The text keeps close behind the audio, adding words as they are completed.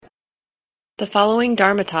The following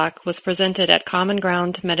Dharma talk was presented at Common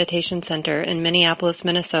Ground Meditation Center in Minneapolis,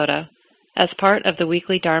 Minnesota, as part of the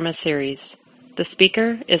weekly Dharma series. The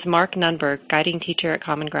speaker is Mark Nunberg, guiding teacher at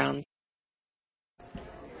Common Ground.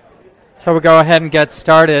 So we'll go ahead and get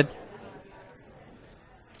started.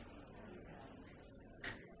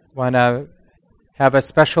 Want to have a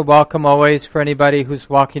special welcome always for anybody who's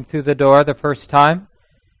walking through the door the first time.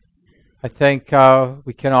 I think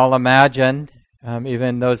we can all imagine,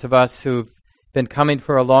 even those of us who've been coming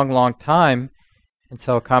for a long, long time, and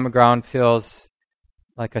so Common Ground feels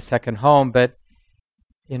like a second home, but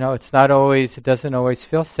it doesn't always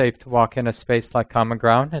feel safe to walk in a space like Common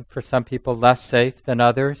Ground, and for some people less safe than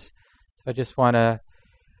others. So I just want to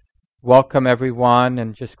welcome everyone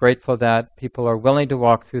and just grateful that people are willing to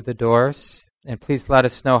walk through the doors. And please let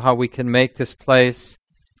us know how we can make this place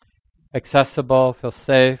accessible, feel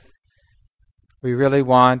safe. We really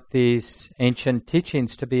want these ancient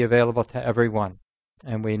teachings to be available to everyone.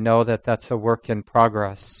 And we know that that's a work in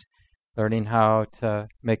progress, learning how to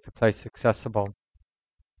make the place accessible.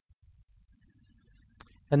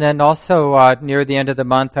 And then also near the end of the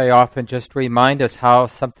month, I often just remind us how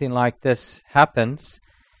something like this happens.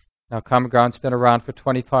 Now, Common Ground's been around for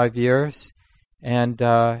 25 years. And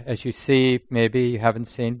as you see, maybe you haven't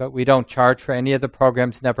seen, but we don't charge for any of the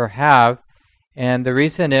programs, never have. And the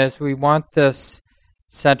reason is we want this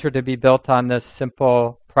center to be built on this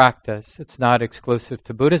simple practice. It's not exclusive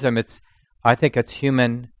to Buddhism. I think it's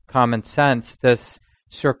human common sense, this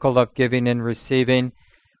circle of giving and receiving.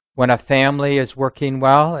 When a family is working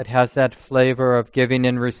well, it has that flavor of giving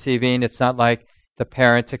and receiving. It's not like the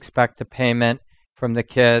parents expect a payment from the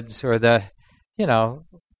kids or the,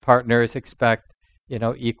 partners expect,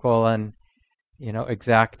 equal and,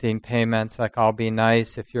 exacting payments, like I'll be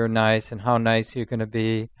nice if you're nice and how nice you're going to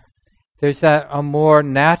be. There's a more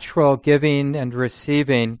natural giving and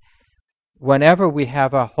receiving whenever we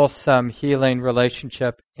have a wholesome healing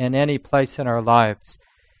relationship in any place in our lives.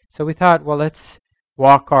 So we thought, well, let's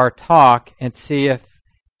walk our talk and see if,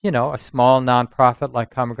 a small nonprofit like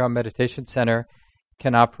Common Ground Meditation Center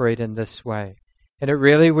can operate in this way. And it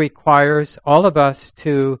really requires all of us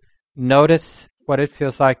to notice what it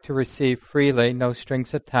feels like to receive freely, no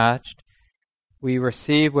strings attached. We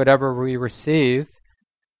receive whatever we receive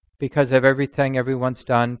because of everything everyone's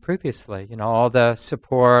done previously. All the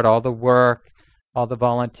support, all the work, all the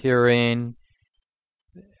volunteering,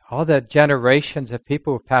 all the generations of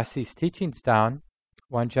people who pass these teachings down,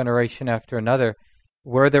 one generation after another,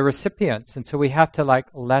 we're the recipients. And so we have to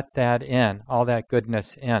let that in, all that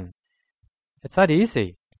goodness in. It's not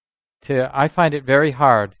easy. I find it very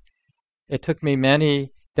hard. It took me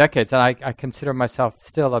many decades, and I consider myself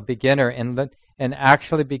still a beginner in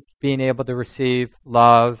actually being able to receive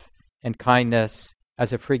love and kindness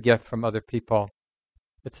as a free gift from other people.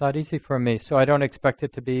 It's not easy for me, so I don't expect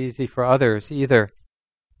it to be easy for others either.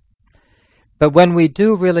 But when we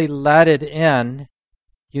do really let it in,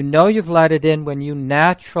 you've let it in when you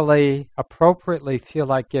naturally, appropriately feel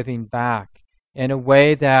like giving back in a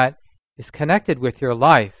way that is connected with your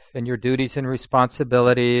life and your duties and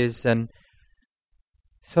responsibilities, and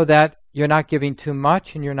so that you're not giving too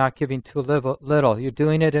much and you're not giving too little. You're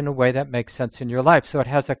doing it in a way that makes sense in your life. So it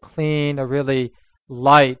has a clean, a really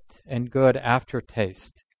light and good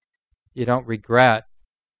aftertaste. You don't regret,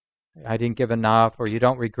 I didn't give enough, or you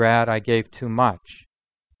don't regret, I gave too much.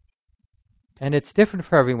 And it's different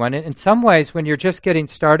for everyone. In some ways, when you're just getting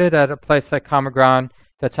started at a place like Common Ground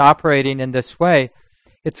that's operating in this way,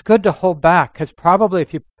 it's good to hold back, because probably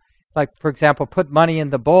if you, for example, put money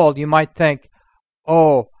in the bowl, you might think,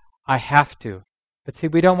 oh, I have to. But see,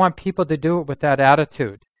 we don't want people to do it with that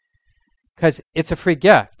attitude, because it's a free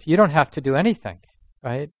gift. You don't have to do anything,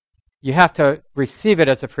 right? You have to receive it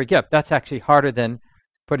as a free gift. That's actually harder than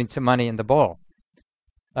putting some money in the bowl.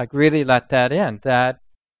 Really let that in, that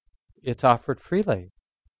it's offered freely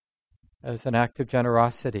as an act of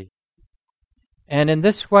generosity. And in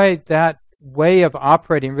this way, that way of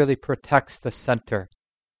operating really protects the center.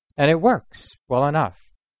 And it works well enough.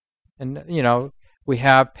 And, we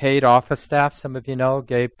have paid office staff. Some of you know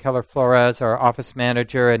Gabe Keller-Flores, our office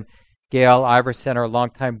manager, and Gail Iverson, our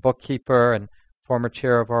longtime bookkeeper and former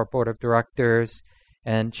chair of our board of directors,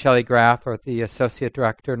 and Shelley Graff, or the associate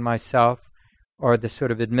director, and myself, are the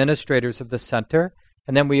sort of administrators of the center.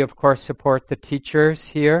 And then we, of course, support the teachers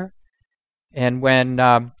here. And when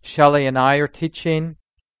Shelley and I are teaching,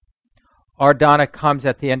 Ardana comes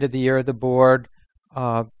at the end of the year, the board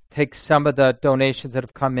takes some of the donations that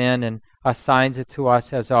have come in and assigns it to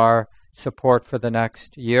us as our support for the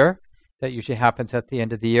next year. That usually happens at the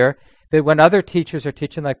end of the year. But when other teachers are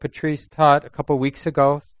teaching, like Patrice taught a couple weeks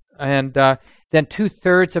ago, and then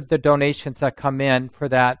 2/3 of the donations that come in for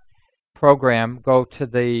that program go to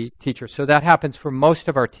the teacher. So that happens for most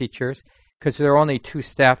of our teachers because there are only 2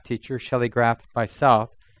 staff teachers, Shelley Graff and myself.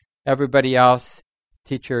 Everybody else,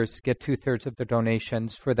 teachers, get 2/3 of the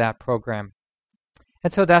donations for that program.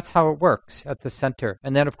 And so that's how it works at the center.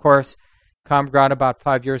 And then, of course, Common Ground about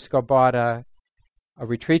 5 years ago bought a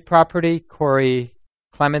retreat property. Corey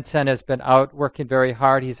Clemenson has been out working very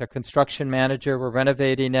hard. He's a construction manager. We're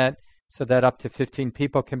renovating it so that up to 15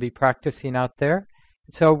 people can be practicing out there.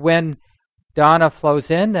 So when Donna flows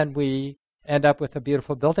in, then we end up with a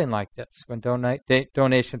beautiful building like this when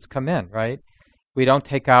donations come in, right? We don't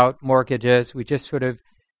take out mortgages. We just sort of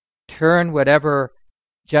turn whatever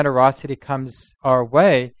generosity comes our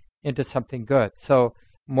way into something good. So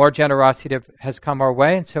more generosity has come our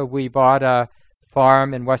way, and so we bought a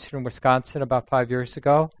farm in western Wisconsin about 5 years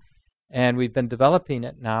ago, and we've been developing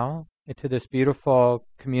it now into this beautiful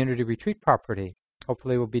community retreat property.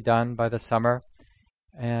 Hopefully it will be done by the summer.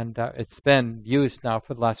 And it's been used now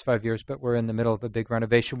for the last 5 years, but we're in the middle of a big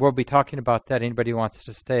renovation. We'll be talking about that. Anybody who wants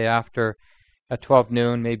to stay after at 12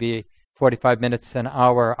 noon, maybe 45 minutes to an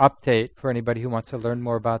hour update for anybody who wants to learn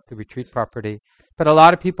more about the retreat property. But a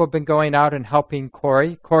lot of people have been going out and helping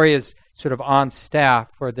Corey. Corey is sort of on staff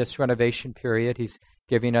for this renovation period. He's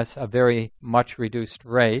giving us a very much reduced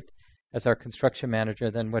rate as our construction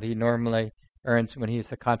manager than what he normally earns when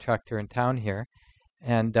he's a contractor in town here.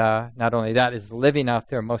 And not only that, is living out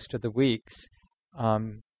there most of the weeks.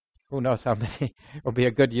 Who knows how many? It'll be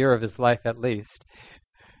a good year of his life at least.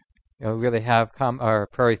 He'll really have our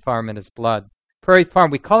Prairie Farm in his blood. Prairie Farm,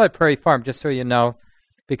 we call it Prairie Farm, just so you know,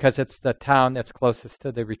 because it's the town that's closest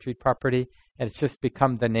to the retreat property, and it's just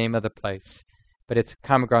become the name of the place. But it's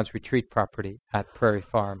Common Ground's retreat property at Prairie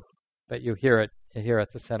Farm. But you hear it here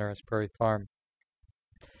at the center as Prairie Farm.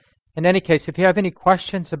 In any case, if you have any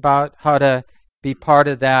questions about how to be part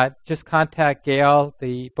of that, just contact Gail,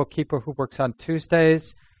 the bookkeeper who works on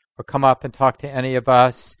Tuesdays, or come up and talk to any of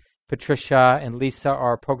us. Patricia and Lisa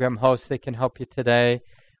are program hosts. They can help you today.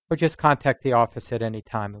 Or just contact the office at any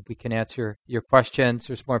time, and we can answer your questions.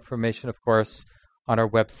 There's more information, of course, on our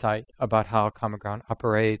website about how Common Ground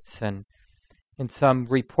operates, and in some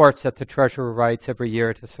reports that the treasurer writes every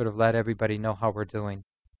year to sort of let everybody know how we're doing.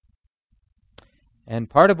 And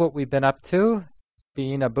part of what we've been up to,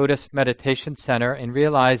 being a Buddhist meditation center and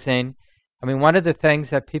realizing, one of the things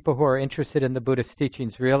that people who are interested in the Buddhist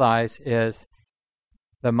teachings realize is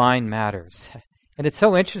the mind matters. And it's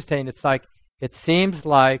so interesting. It's like, it seems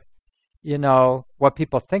like, what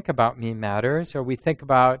people think about me matters, or we think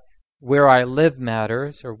about where I live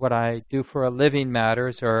matters, or what I do for a living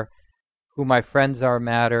matters, or who my friends are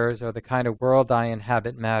matters, or the kind of world I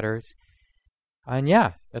inhabit matters. And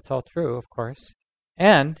yeah, that's all true, of course.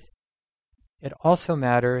 And it also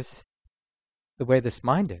matters the way this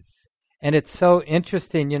mind is. And it's so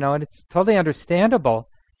interesting, and it's totally understandable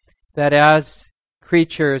that as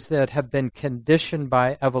creatures that have been conditioned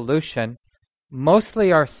by evolution,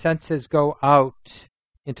 mostly our senses go out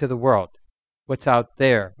into the world. What's out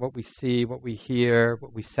there, what we see, what we hear,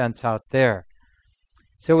 what we sense out there.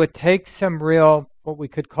 So it takes some real, what we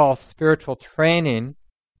could call spiritual training,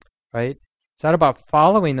 right? It's not about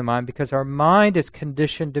following the mind because our mind is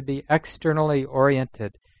conditioned to be externally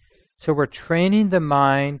oriented. So we're training the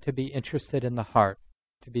mind to be interested in the heart,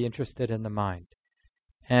 to be interested in the mind.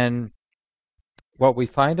 And what we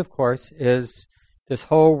find, of course, is this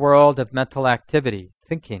whole world of mental activity,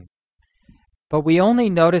 thinking. But we only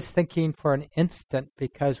notice thinking for an instant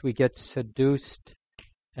because we get seduced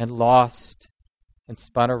and lost and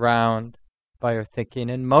spun around by our thinking.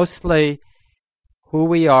 And mostly who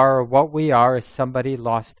we are or what we are is somebody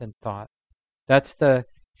lost in thought. That's the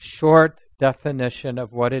short definition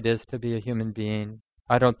of what it is to be a human being.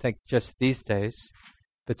 I don't think just these days,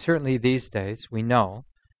 but certainly these days we know.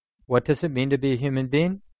 What does it mean to be a human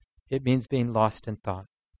being? It means being lost in thought.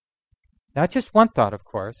 Not just one thought, of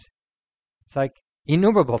course. It's like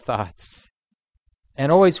innumerable thoughts.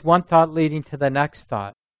 And always one thought leading to the next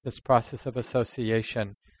thought, this process of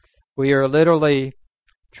association. We are literally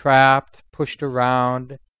trapped, pushed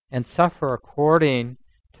around, and suffer according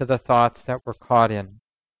to the thoughts that we're caught in.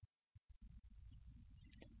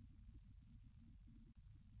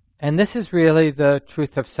 And this is really the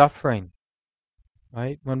truth of suffering,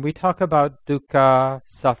 right? When we talk about dukkha,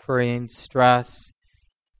 suffering, stress,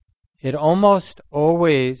 it almost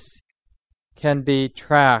always can be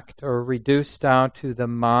tracked or reduced down to the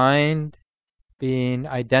mind being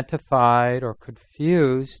identified or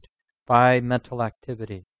confused by mental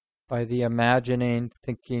activity, by the imagining,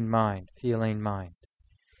 thinking mind, feeling mind.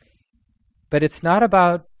 But it's not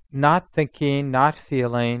about not thinking, not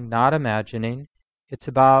feeling, not imagining. It's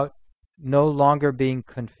about no longer being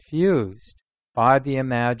confused by the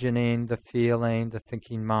imagining, the feeling, the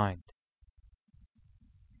thinking mind.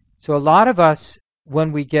 So a lot of us,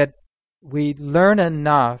 when we learn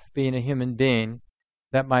enough being a human being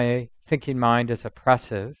that my thinking mind is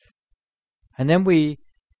oppressive, and then we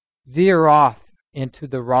veer off into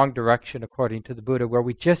the wrong direction according to the Buddha, where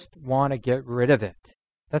we just want to get rid of it.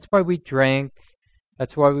 That's why we drink.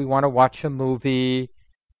 That's why we want to watch a movie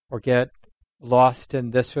or get lost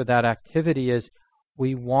in this or that activity, is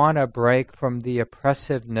we want to break from the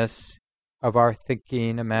oppressiveness of our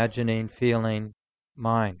thinking, imagining, feeling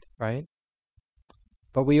mind, right?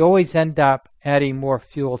 But we always end up adding more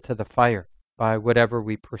fuel to the fire by whatever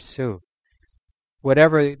we pursue.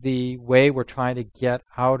 Whatever the way we're trying to get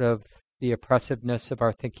out of the oppressiveness of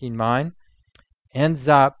our thinking mind ends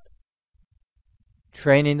up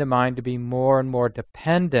training the mind to be more and more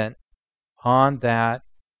dependent on that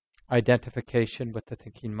identification with the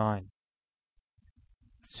thinking mind.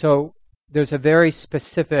 So there's a very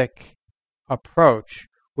specific approach,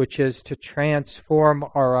 which is to transform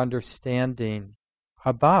our understanding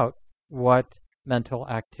about what mental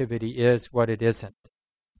activity is, what it isn't.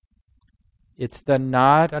 It's the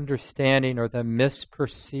not understanding or the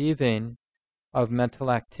misperceiving of mental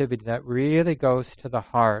activity that really goes to the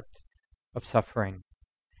heart of suffering.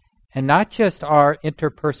 And not just our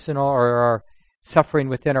interpersonal or our suffering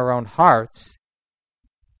within our own hearts,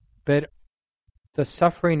 but the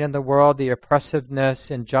suffering in the world, the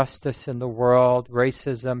oppressiveness, injustice in the world,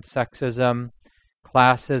 racism, sexism,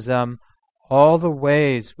 classism, all the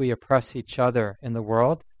ways we oppress each other in the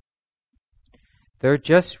world, they're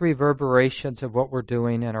just reverberations of what we're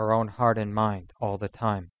doing in our own heart and mind all the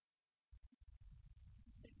time.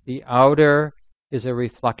 The outer is a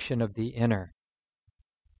reflection of the inner.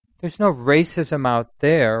 There's no racism out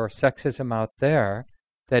there or sexism out there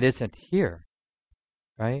that isn't here,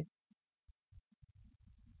 right?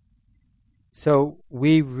 So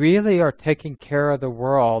we really are taking care of the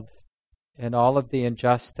world and all of the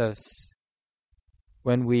injustice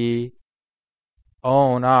when we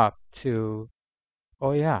own up to,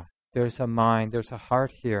 oh yeah, there's a mind, there's a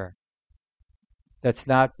heart here that's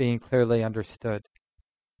not being clearly understood.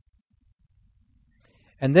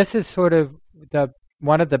 And this is sort of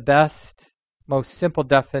one of the best, most simple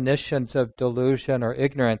definitions of delusion or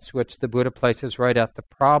ignorance, which the Buddha places right at the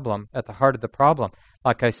problem, at the heart of the problem.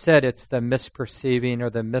 Like I said, it's the misperceiving or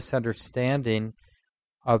the misunderstanding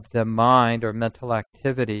of the mind or mental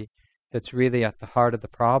activity that's really at the heart of the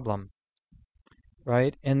problem,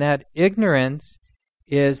 right? And that ignorance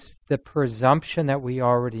is the presumption that we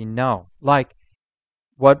already know. Like,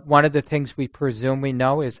 one of the things we presume we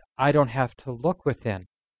know is, I don't have to look within,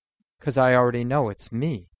 because I already know it's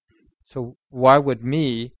me. So why would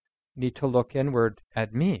me need to look inward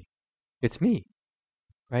at me? It's me,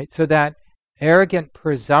 right? So that arrogant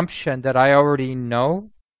presumption that I already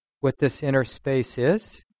know what this inner space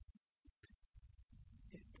is,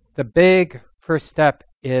 the big first step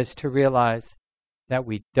is to realize that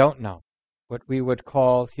we don't know, what we would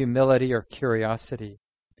call humility or curiosity.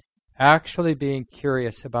 Actually being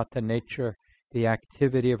curious about the nature, the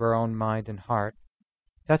activity of our own mind and heart.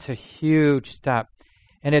 That's a huge step.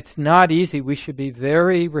 And it's not easy. We should be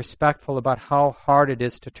very respectful about how hard it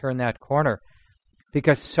is to turn that corner,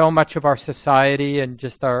 because so much of our society and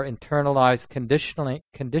just our internalized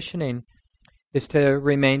conditioning is to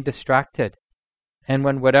remain distracted. And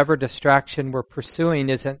when whatever distraction we're pursuing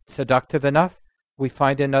isn't seductive enough, we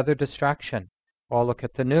find another distraction. Or I'll look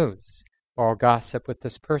at the news, or I'll gossip with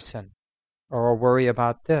this person, or I'll worry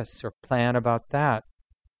about this, or plan about that.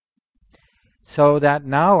 So that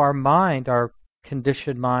now our mind, our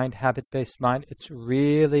conditioned mind, habit-based mind, it's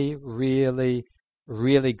really, really,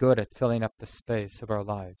 really good at filling up the space of our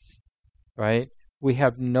lives, right? We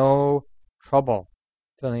have no trouble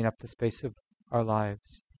filling up the space of our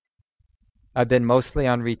lives. I've been mostly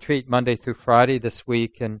on retreat Monday through Friday this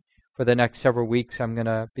week, and for the next several weeks I'm going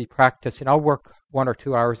to be practicing. I'll work 1 or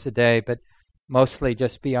 2 hours a day, but mostly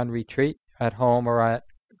just be on retreat at home or at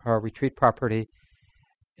our retreat property.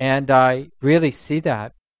 And I really see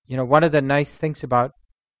that. You know, one of the nice things about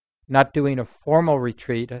not doing a formal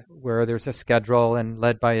retreat where there's a schedule and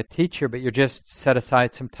led by a teacher, but you just set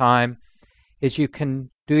aside some time, is you can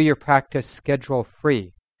do your practice schedule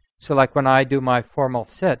free. So like when I do my formal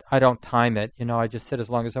sit, I don't time it. You know, I just sit as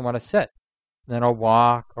long as I want to sit. And then I'll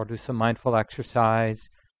walk or do some mindful exercise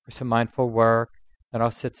or some mindful work. Then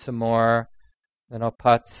I'll sit some more. Then I'll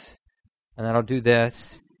putz. And then I'll do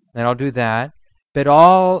this. And then I'll do that. But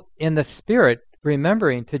all in the spirit,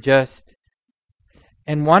 remembering to just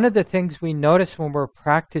And one of the things we notice when we're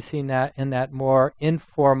practicing that in that more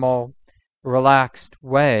informal, relaxed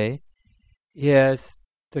way is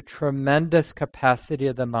the tremendous capacity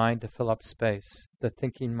of the mind to fill up space. The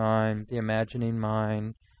thinking mind, the imagining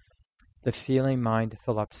mind, the feeling mind to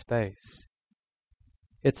fill up space.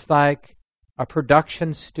 It's like a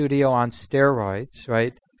production studio on steroids,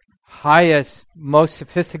 right? Highest, most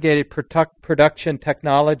sophisticated production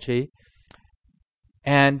technology.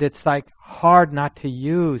 And it's like hard not to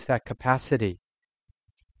use that capacity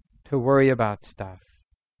to worry about stuff.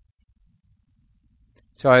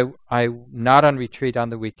 So I'm not on retreat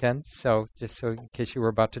on the weekends, so just so in case you were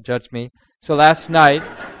about to judge me. So last night,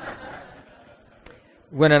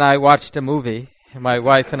 Wynn and I watched a movie, my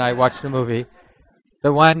wife and I watched a movie.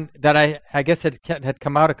 The one that I guess had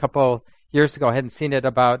come out a couple years ago. I hadn't seen it,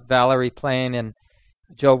 about Valerie Plame and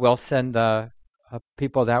Joe Wilson, the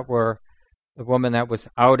people that were, the woman that was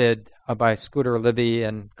outed by Scooter Libby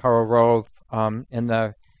and Karl Rove in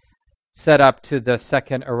the setup to the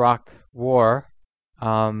Second Iraq War,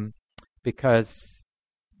 because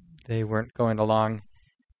they weren't going along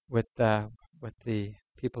with what the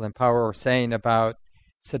people in power were saying about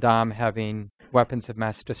Saddam having weapons of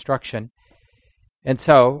mass destruction. And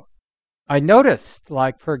so I noticed,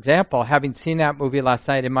 like, for example, having seen that movie last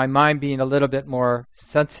night, in my mind being a little bit more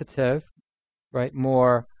sensitive, right,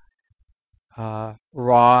 more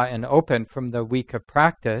raw and open from the week of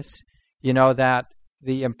practice, that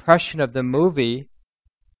the impression of the movie,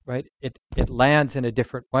 right, it lands in a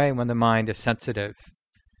different way when the mind is sensitive.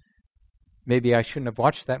 Maybe I shouldn't have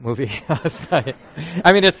watched that movie last night.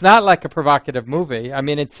 I mean, it's not like a provocative movie. I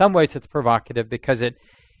mean, in some ways it's provocative because it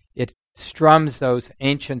strums those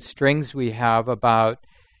ancient strings we have about,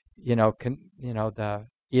 the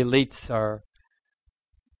elites are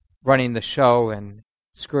running the show and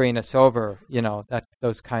screwing us over,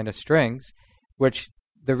 those kind of strings, which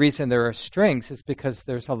the reason there are strings is because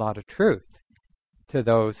there's a lot of truth to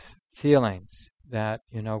those feelings that,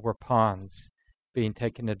 we're pawns being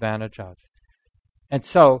taken advantage of. And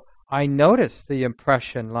so I noticed the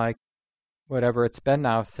impression, like, whatever it's been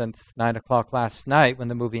now since 9 o'clock last night when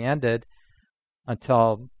the movie ended,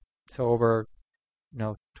 until, so over,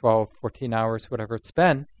 12, 14 hours, whatever it's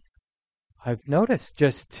been, I've noticed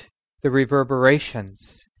just the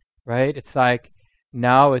reverberations, right? It's like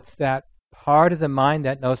now it's that part of the mind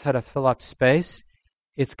that knows how to fill up space.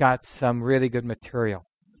 It's got some really good material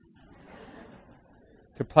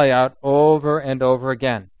to play out over and over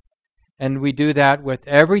again. And we do that with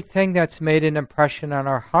everything that's made an impression on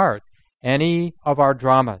our heart, any of our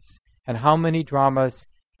dramas. And how many dramas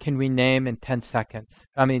can we name in 10 seconds?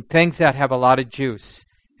 I mean, things that have a lot of juice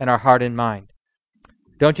in our heart and mind.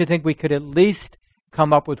 Don't you think we could at least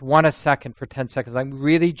come up with one a second for 10 seconds, like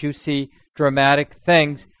really juicy, dramatic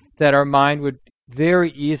things that our mind would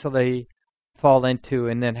very easily fall into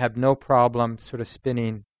and then have no problem sort of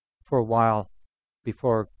spinning for a while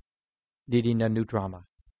before needing a new drama,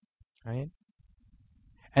 right?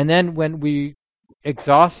 And then when we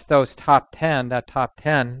exhaust those top 10, that top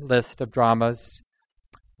 10 list of dramas,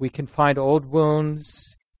 we can find old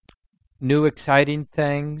wounds, new exciting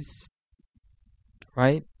things,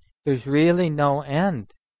 right? There's really no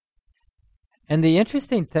end. And the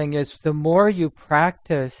interesting thing is, the more you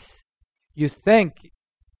practice, you think,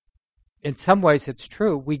 in some ways it's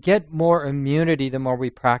true, we get more immunity the more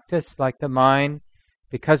we practice. Like the mind,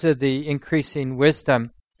 because of the increasing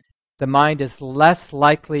wisdom, the mind is less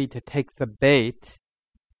likely to take the bait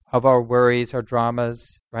of our worries or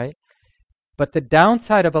dramas, right? But the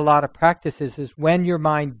downside of a lot of practices is when your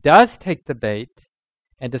mind does take the bait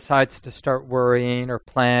and decides to start worrying or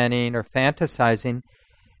planning or fantasizing,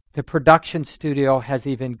 the production studio has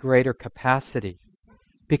even greater capacity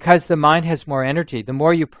because the mind has more energy. The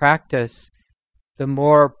more you practice, the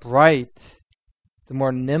more bright, the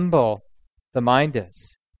more nimble the mind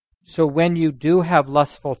is. So when you do have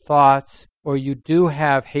lustful thoughts, or you do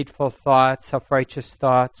have hateful thoughts, self-righteous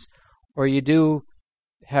thoughts, or you do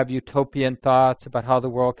have utopian thoughts about how the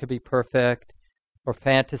world could be perfect, or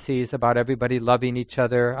fantasies about everybody loving each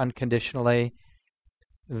other unconditionally,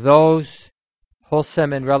 those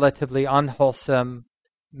wholesome and relatively unwholesome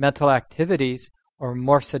mental activities are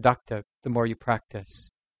more seductive the more you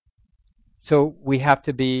practice. So we have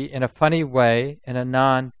to be, in a funny way, in a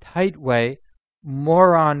non-tight way,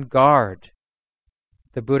 more on guard.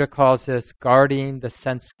 The Buddha calls this guarding the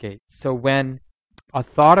sense gates. So when a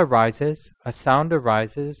thought arises, a sound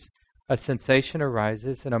arises, a sensation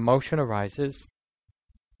arises, an emotion arises,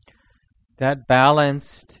 that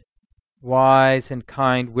balanced, wise, and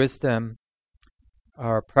kind wisdom,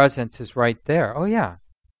 our presence is right there. Oh yeah,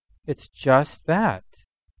 it's just that.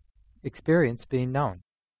 experience being known.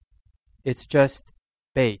 It's just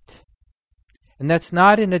bait. And that's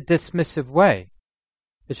not in a dismissive way.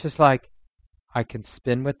 It's just like, I can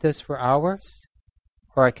spin with this for hours,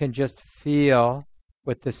 or I can just feel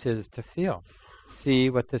what this is to feel, see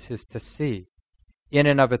what this is to see, in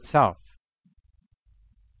and of itself.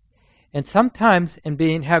 And sometimes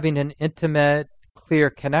in having an intimate, clear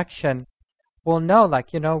connection, we'll know,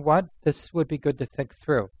 like, you know what, this would be good to think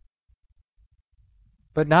through.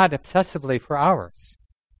 But not obsessively for hours,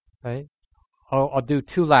 right? I'll do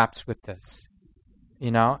 2 laps with this,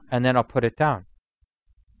 and then I'll put it down.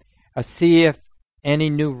 I'll see if any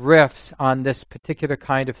new riffs on this particular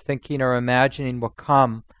kind of thinking or imagining will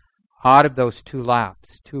come out of those 2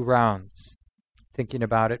 laps, 2 rounds, thinking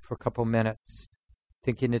about it for a couple minutes,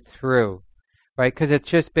 thinking it through, right? Because it's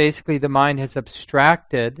just basically the mind has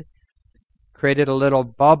abstracted, created a little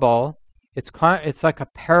bubble. It's like a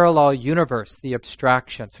parallel universe, the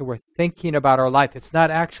abstraction. So we're thinking about our life. It's not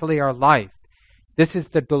actually our life. This is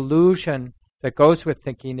the delusion that goes with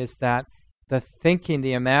thinking, is that the thinking,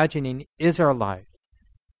 the imagining is our life.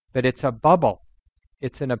 But it's a bubble.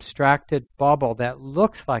 It's an abstracted bubble that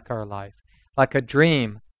looks like our life, like a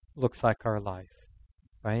dream looks like our life,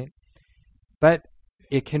 right? But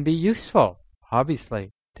it can be useful,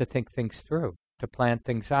 obviously, to think things through, to plan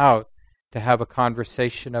things out, to have a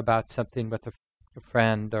conversation about something with a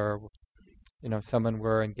friend or, someone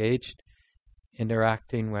we're engaged,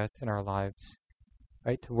 interacting with in our lives,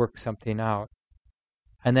 right? To work something out.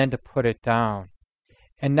 And then to put it down.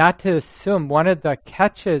 And not to assume, one of the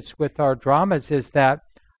catches with our dramas is that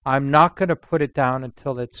I'm not going to put it down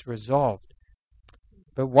until it's resolved.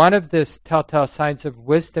 But one of the telltale signs of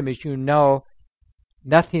wisdom is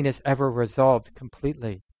nothing is ever resolved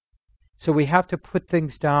completely. So we have to put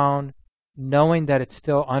things down knowing that it's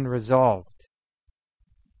still unresolved.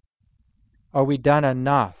 Are we done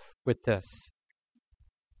enough with this?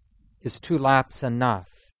 Is 2 laps enough?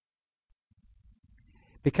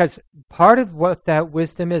 Because part of what that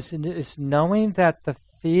wisdom is knowing that the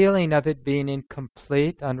feeling of it being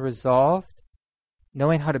incomplete, unresolved,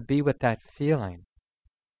 knowing how to be with that feeling.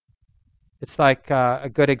 It's like a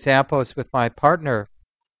good example is with my partner,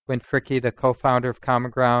 Win Fricke, the co-founder of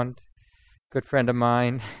Common Ground, good friend of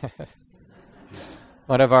mine,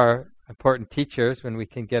 one of our important teachers when we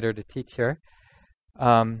can get her to teach her.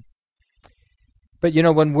 But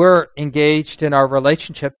when we're engaged in our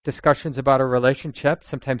relationship, discussions about our relationship,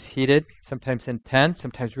 sometimes heated, sometimes intense,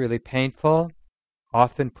 sometimes really painful,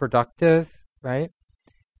 often productive, right?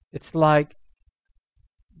 It's like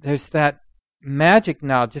there's that magic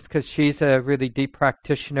now, just because she's a really deep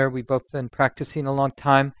practitioner, we've both been practicing a long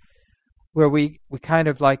time, where we kind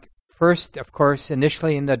of like, first, of course,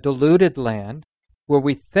 initially in the deluded land, where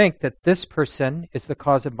we think that this person is the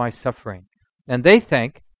cause of my suffering. And they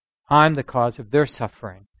think I'm the cause of their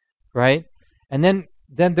suffering, right? And then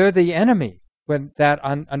they're the enemy when that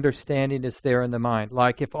understanding is there in the mind.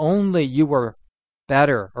 Like, if only you were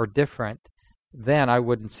better or different, then I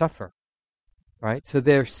wouldn't suffer, right? So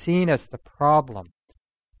they're seen as the problem,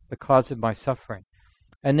 the cause of my suffering.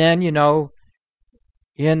 And then,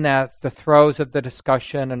 in the throes of the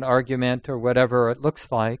discussion, an argument, or whatever it looks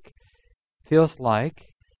like, feels like,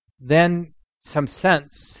 then some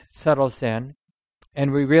sense settles in,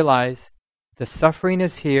 and we realize the suffering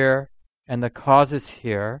is here and the cause is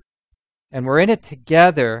here, and we're in it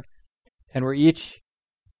together, and we're each,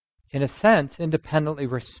 in a sense, independently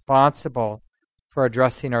responsible for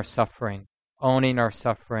addressing our suffering, owning our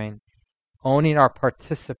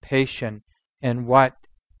participation in what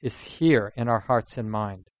is here in our hearts and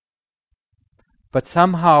mind. But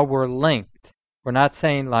somehow we're linked. We're not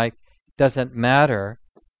saying like, it doesn't matter.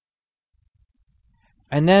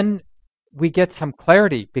 And then we get some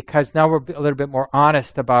clarity because now we're a little bit more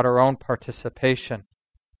honest about our own participation.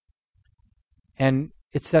 And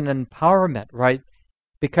it's an empowerment, right?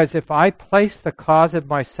 Because if I place the cause of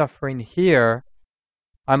my suffering here,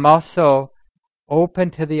 I'm also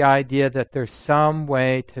open to the idea that there's some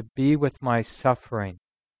way to be with my suffering.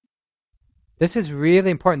 This is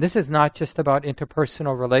really important. This is not just about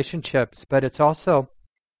interpersonal relationships, but it's also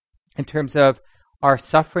in terms of our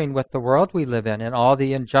suffering with the world we live in and all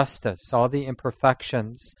the injustice, all the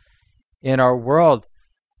imperfections in our world.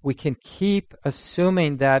 We can keep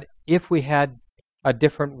assuming that if we had a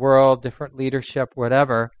different world, different leadership,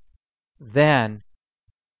 whatever, then.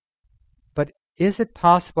 But is it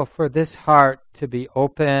possible for this heart to be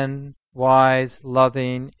open, wise,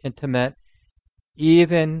 loving, intimate,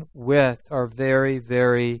 even with our very,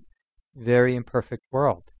 very, very imperfect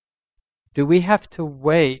world? Do we have to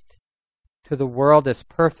wait till the world is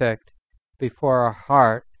perfect before our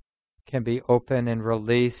heart can be open and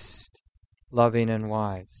released loving and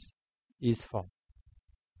wise, easeful.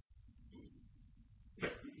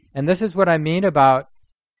 And this is what I mean about,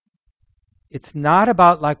 it's not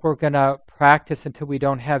about like we're going to practice until we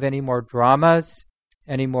don't have any more dramas,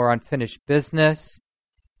 any more unfinished business.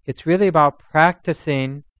 It's really about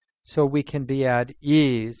practicing so we can be at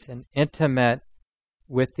ease and intimate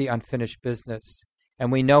with the unfinished business.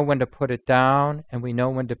 And we know when to put it down, and we know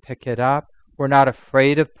when to pick it up. We're not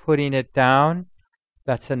afraid of putting it down.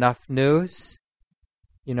 That's enough news.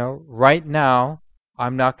 Right now,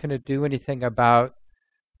 I'm not going to do anything about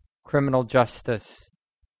criminal justice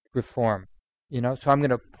reform. So I'm going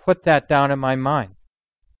to put that down in my mind,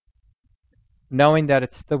 knowing that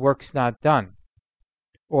the work's not done.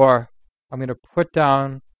 Or I'm going to put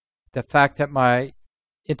down the fact that my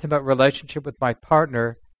intimate relationship with my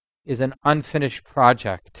partner is an unfinished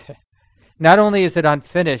project. Not only is it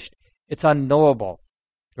unfinished, it's unknowable,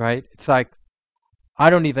 right? It's like, I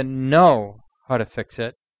don't even know how to fix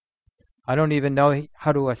it. I don't even know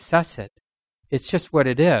how to assess it. It's just what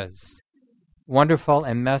it is. Wonderful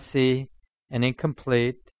and messy and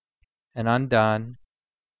incomplete and undone,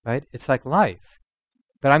 right? It's like life.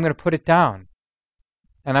 But I'm going to put it down,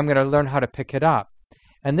 and I'm going to learn how to pick it up.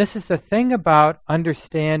 And this is the thing about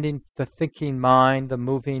understanding the thinking mind, the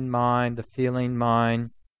moving mind, the feeling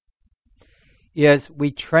mind, is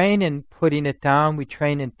we train in putting it down, we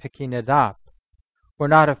train in picking it up. We're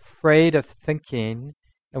not afraid of thinking,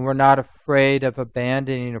 and we're not afraid of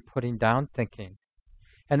abandoning or putting down thinking.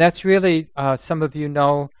 And that's really, some of you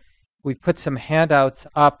know, we've put some handouts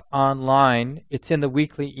up online. It's in the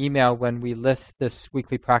weekly email when we list this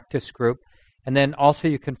weekly practice group. And then also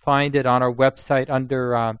you can find it on our website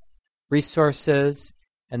under resources.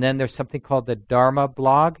 And then there's something called the Dharma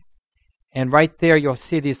blog. And right there you'll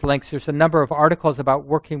see these links. There's a number of articles about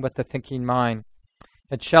working with the thinking mind.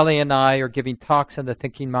 And Shelley and I are giving talks on the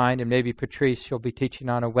thinking mind, and maybe Patrice, she'll be teaching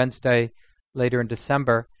on a Wednesday later in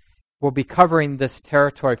December. We'll be covering this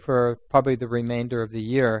territory for probably the remainder of the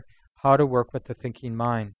year, how to work with the thinking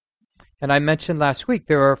mind. And I mentioned last week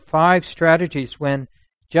there are 5 strategies when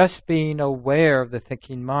just being aware of the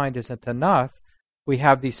thinking mind isn't enough. We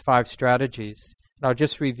have these 5 strategies. And I'll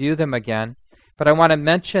just review them again. But I want to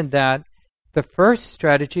mention that the first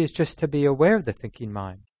strategy is just to be aware of the thinking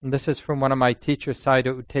mind. And this is from one of my teachers,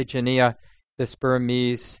 Sayadaw U Tejaniya, this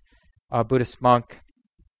Burmese Buddhist monk.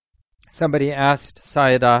 Somebody asked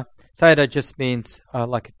Sayadaw, Sayadaw just means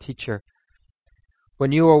like a teacher.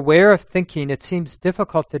 When you are aware of thinking, it seems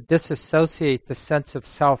difficult to disassociate the sense of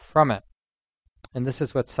self from it. And this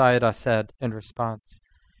is what Sayadaw said in response.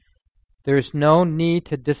 There is no need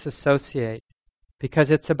to disassociate because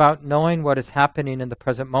it's about knowing what is happening in the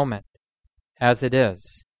present moment as it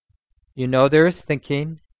is. You know there is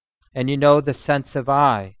thinking, and you know the sense of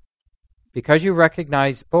I. Because you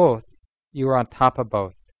recognize both, you are on top of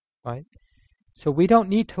both, right? So we don't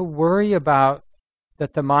need to worry about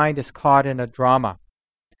that the mind is caught in a drama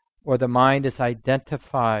or the mind is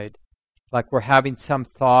identified like we're having some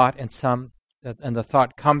thought and the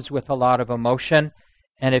thought comes with a lot of emotion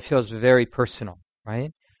and it feels very personal,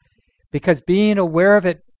 right? Because being aware of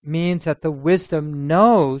it means that the wisdom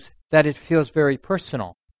knows that it feels very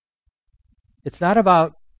personal. It's not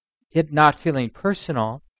about it not feeling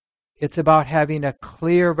personal. It's about having a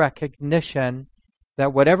clear recognition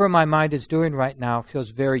that whatever my mind is doing right now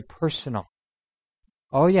feels very personal.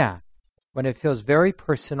 Oh yeah, when it feels very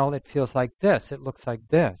personal, it feels like this. It looks like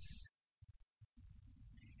this.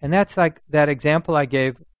 And that's like that example I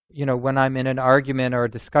gave, when I'm in an argument or a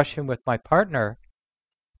discussion with my partner.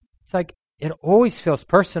 It's like it always feels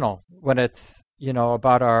personal when it's,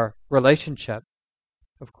 about our relationship,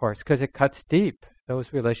 of course, because it cuts deep.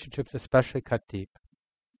 Those relationships especially cut deep.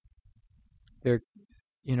 They're,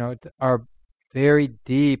 our very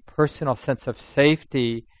deep personal sense of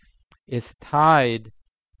safety is tied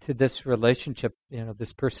to this relationship,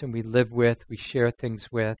 this person we live with, we share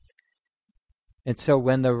things with. And so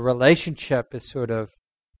when the relationship is sort of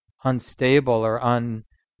unstable or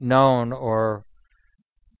unknown or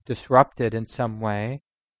disrupted in some way,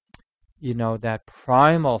 that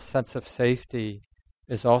primal sense of safety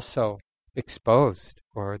is also exposed,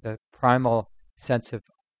 or the primal sense of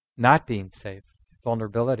not being safe,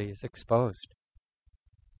 vulnerability is exposed.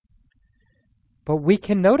 But we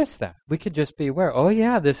can notice that. We can just be aware, oh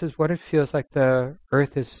yeah, this is what it feels like the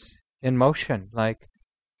earth is in motion, like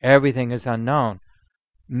everything is unknown.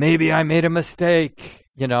 Maybe I made a mistake,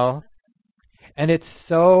 And it's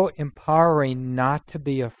so empowering not to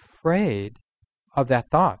be afraid of that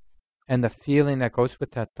thought and the feeling that goes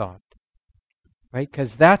with that thought. Right?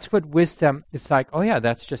 Because that's what wisdom is like, oh yeah,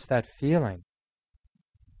 that's just that feeling.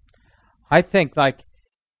 I think like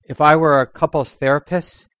if I were a couples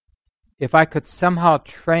therapist, if I could somehow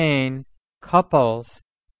train couples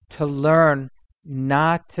to learn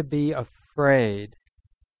not to be afraid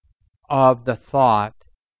of the thought,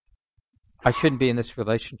 I shouldn't be in this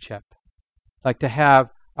relationship. Like to have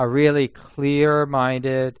a really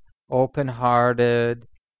clear-minded, open-hearted,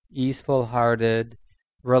 easeful-hearted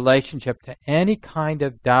relationship to any kind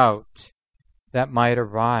of doubt that might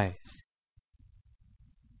arise.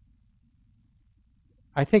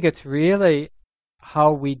 I think it's really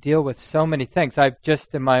how we deal with so many things. I've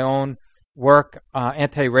just in my own work,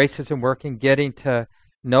 anti-racism work, and getting to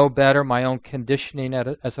know better my own conditioning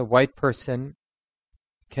as a white person,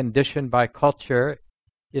 conditioned by culture,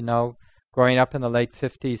 growing up in the late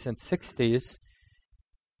 50s and 60s,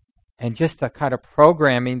 and just the kind of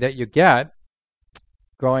programming that you get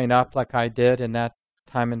growing up like I did in that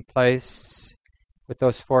time and place with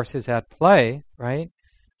those forces at play, right?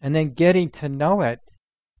 And then getting to know it.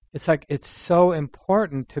 It's like it's so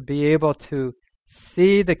important to be able to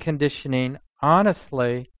see the conditioning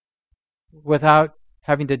honestly without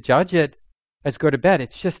having to judge it as go to bed.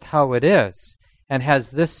 It's just how it is and has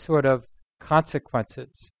this sort of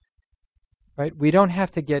consequences. Right? We don't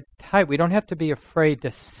have to get tight. We don't have to be afraid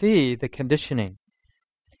to see the conditioning.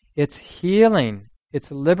 It's healing.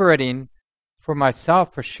 It's liberating for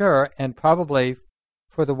myself, for sure, and probably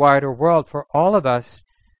for the wider world, for all of us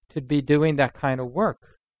to be doing that kind of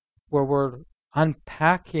work, where we're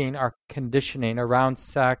unpacking our conditioning around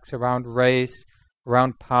sex, around race,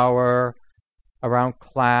 around power, around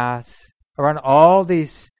class, around all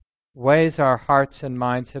these ways our hearts and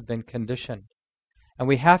minds have been conditioned. And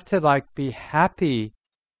we have to be happy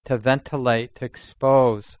to ventilate, to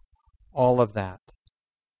expose all of that.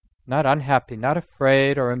 Not unhappy, not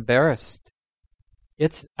afraid or embarrassed.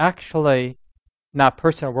 It's actually not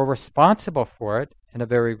personal. We're responsible for it in a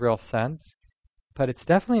very real sense, but it's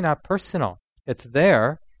definitely not personal. It's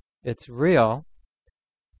there, it's real,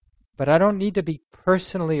 but I don't need to be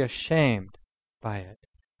personally ashamed by it.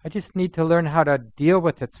 I just need to learn how to deal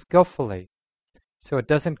with it skillfully so it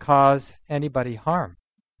doesn't cause anybody harm,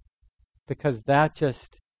 because that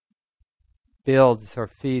just builds or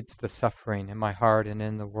feeds the suffering in my heart and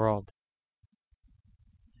in the world.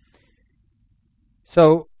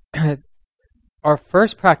 So our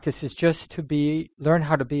first practice is just to learn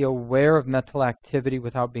how to be aware of mental activity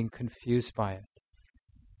without being confused by it.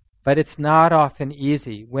 But it's not often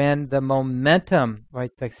easy. When the momentum,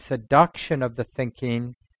 right, the seduction of the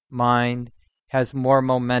thinking mind has more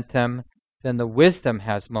momentum than the wisdom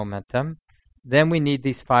has momentum, then we need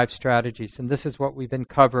these 5 strategies. And this is what we've been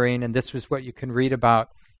covering, and this is what you can read about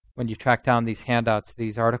when you track down these handouts,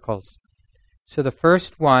 these articles. So the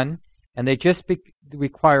first one, and they just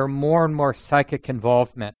require more and more psychic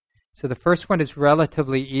involvement. So the first one is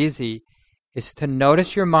relatively easy, is to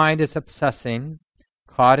notice your mind is obsessing,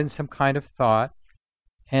 caught in some kind of thought,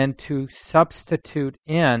 and to substitute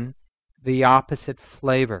in the opposite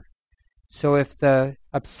flavor. So if the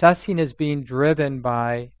obsessing is being driven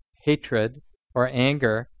by hatred or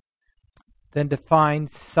anger, then to find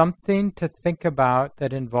something to think about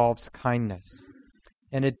that involves kindness.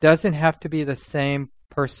 And it doesn't have to be the same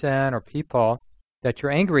person or people that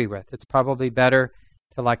you're angry with. It's probably better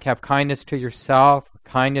to have kindness to yourself, or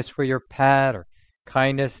kindness for your pet, or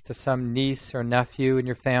kindness to some niece or nephew in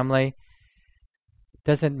your family. It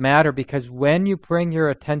doesn't matter, because when you bring your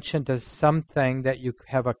attention to something that you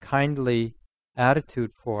have a kindly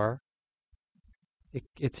attitude for,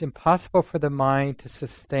 it's impossible for the mind to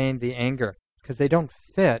sustain the anger, because they don't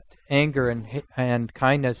fit. Anger and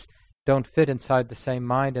kindness don't fit inside the same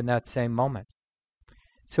mind in that same moment.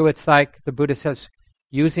 So it's like the Buddha says,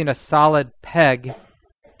 using a solid peg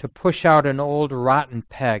to push out an old rotten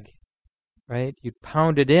peg, right? You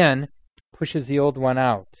pound it in, pushes the old one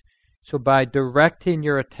out. So by directing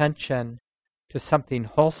your attention to something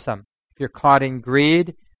wholesome, if you're caught in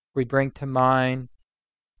greed, we bring to mind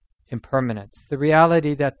impermanence, the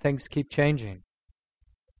reality that things keep changing.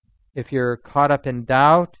 If you're caught up in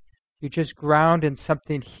doubt, you just ground in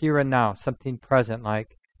something here and now, something present,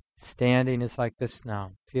 like standing is like this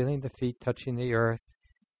now, feeling the feet touching the earth,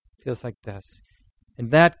 feels like this. And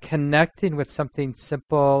that connecting with something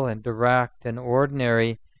simple and direct and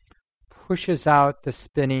ordinary pushes out the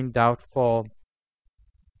spinning, doubtful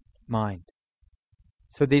mind.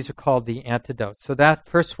 So these are called the antidotes. So that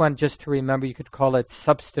first one, just to remember, you could call it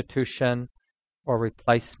substitution or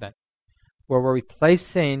replacement, where we're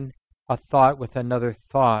replacing a thought with another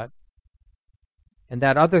thought. And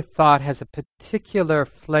that other thought has a particular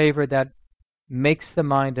flavor that makes the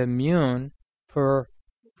mind immune from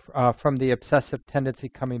the obsessive tendency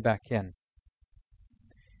coming back in.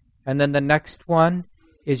 And then the next one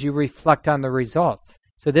is you reflect on the results.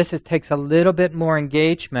 So takes a little bit more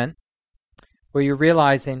engagement where you're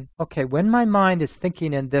realizing, okay, when my mind is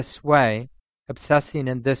thinking in this way, obsessing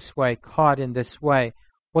in this way, caught in this way,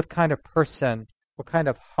 what kind of person, what kind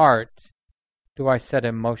of heart do I set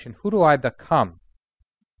in motion? Who do I become?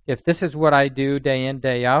 If this is what I do day in,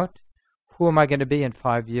 day out, who am I going to be in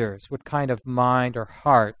 5 years? What kind of mind or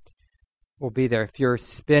heart will be there? If you're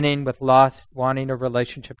spinning with lust, wanting a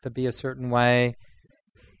relationship to be a certain way,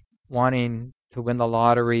 wanting to win the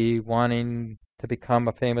lottery, wanting to become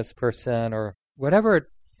a famous person, or whatever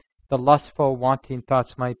the lustful, wanting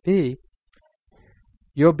thoughts might be,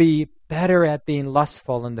 you'll be better at being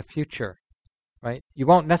lustful in the future, right? You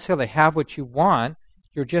won't necessarily have what you want,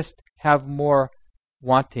 you'll just have more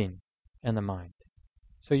wanting in the mind.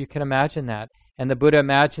 So you can imagine that. And the Buddha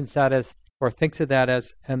imagines that as, or thinks of that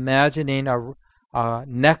as imagining a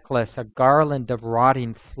necklace, a garland of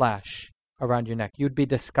rotting flesh around your neck. You'd be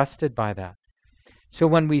disgusted by that. So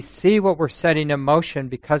when we see what we're setting in motion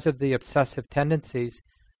because of the obsessive tendencies,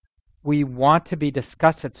 we want to be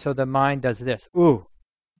disgusted, so the mind does this. Ooh,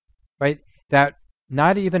 right? That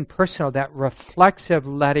not even personal, that reflexive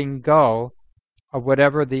letting go of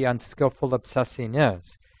whatever the unskillful obsessing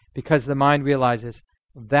is, because the mind realizes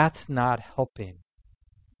that's not helping.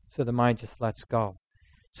 So the mind just lets go.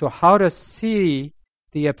 So how to see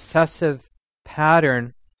the obsessive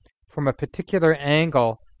pattern from a particular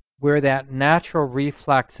angle where that natural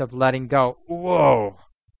reflex of letting go, whoa,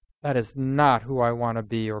 that is not who I want to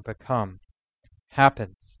be or become,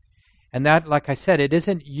 happens. And that, like I said, it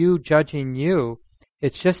isn't you judging you,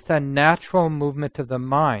 it's just a natural movement of the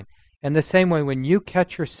mind. In the same way, when you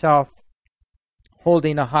catch yourself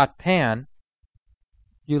holding a hot pan,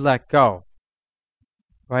 you let go,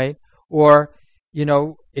 right? Or,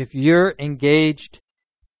 if you're engaged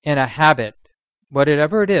in a habit,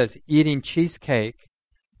 whatever it is, eating cheesecake,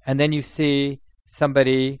 and then you see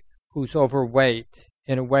somebody who's overweight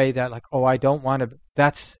in a way that like, oh, I don't want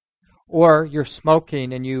to, or you're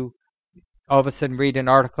smoking and you all of a sudden read an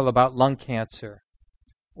article about lung cancer,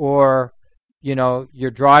 or,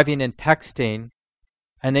 you're driving and texting,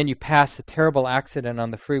 and then you pass a terrible accident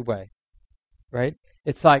on the freeway, right?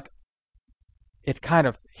 It's like it kind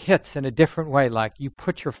of hits in a different way, like you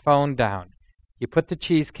put your phone down, you put the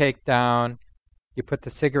cheesecake down, you put the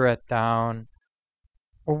cigarette down,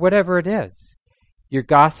 or whatever it is. You're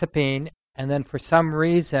gossiping, and then for some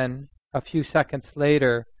reason, a few seconds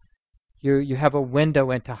later, you have a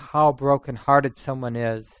window into how broken-hearted someone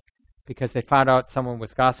is because they found out someone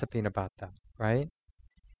was gossiping about them, right?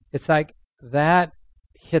 It's like that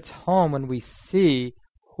hits home when we see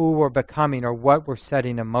who we're becoming or what we're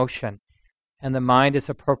setting in motion, and the mind is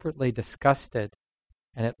appropriately disgusted,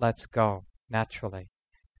 and it lets go naturally.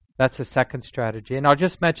 That's the second strategy. And I'll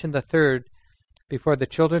just mention the third before the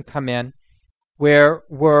children come in, where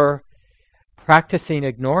we're practicing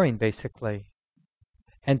ignoring, basically.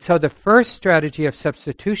 And so the first strategy of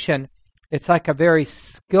substitution, it's like a very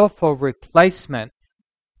skillful replacement.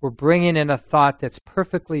 We're bringing in a thought that's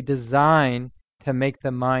perfectly designed to make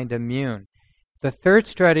the mind immune. The third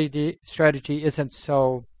strategy isn't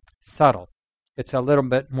so subtle. It's a little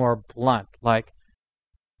bit more blunt, like,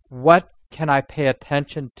 what can I pay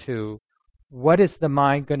attention to? What is the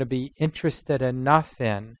mind going to be interested enough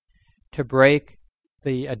in to break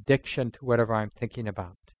the addiction to whatever I'm thinking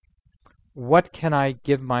about? What can I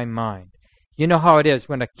give my mind? You know how it is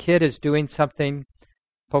when a kid is doing something,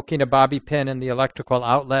 poking a bobby pin in the electrical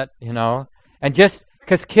outlet, and just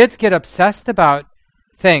because kids get obsessed about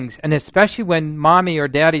things, and especially when mommy or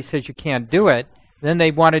daddy says you can't do it, then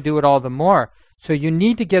they want to do it all the more. So you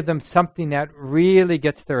need to give them something that really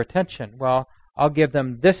gets their attention. Well, I'll give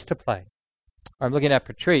them this to play. I'm looking at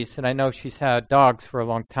Patrice, and I know she's had dogs for a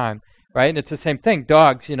long time, right? And it's the same thing.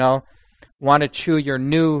 Dogs, want to chew your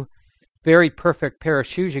new, very perfect pair of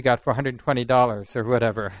shoes you got for $120 or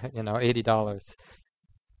whatever, $80.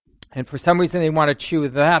 And for some reason, they want to chew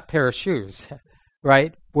that pair of shoes,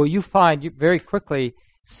 right? Well, you find very quickly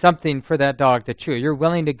something for that dog to chew. You're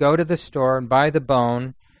willing to go to the store and buy the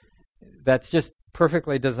bone that's just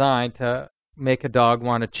perfectly designed to make a dog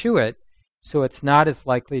want to chew it, so it's not as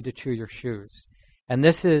likely to chew your shoes. And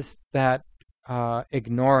this is that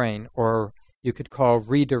ignoring, or you could call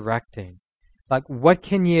redirecting. Like, what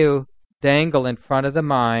can you dangle in front of the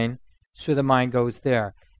mind so the mind goes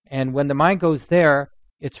there? And when the mind goes there,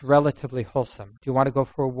 it's relatively wholesome. Do you want to go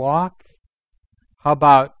for a walk? How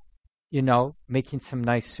about, making some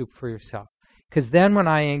nice soup for yourself? Because then when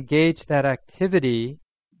I engage that activity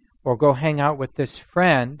or go hang out with this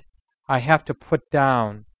friend, I have to put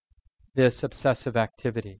down this obsessive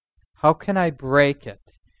activity. How can I break it?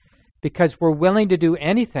 because we're willing to do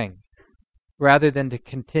anything rather than to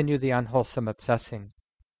continue the unwholesome obsessing.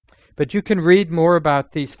 But you can read more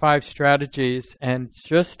about these 5 strategies and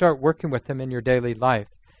just start working with them in your daily life.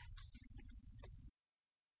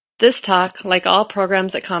 This talk, like all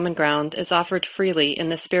programs at Common Ground, is offered freely in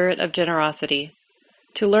the spirit of generosity.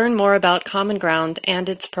 To learn more about Common Ground and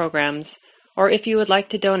its programs, or if you would like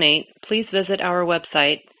to donate, please visit our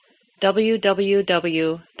website,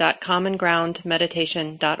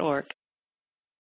 www.commongroundmeditation.org.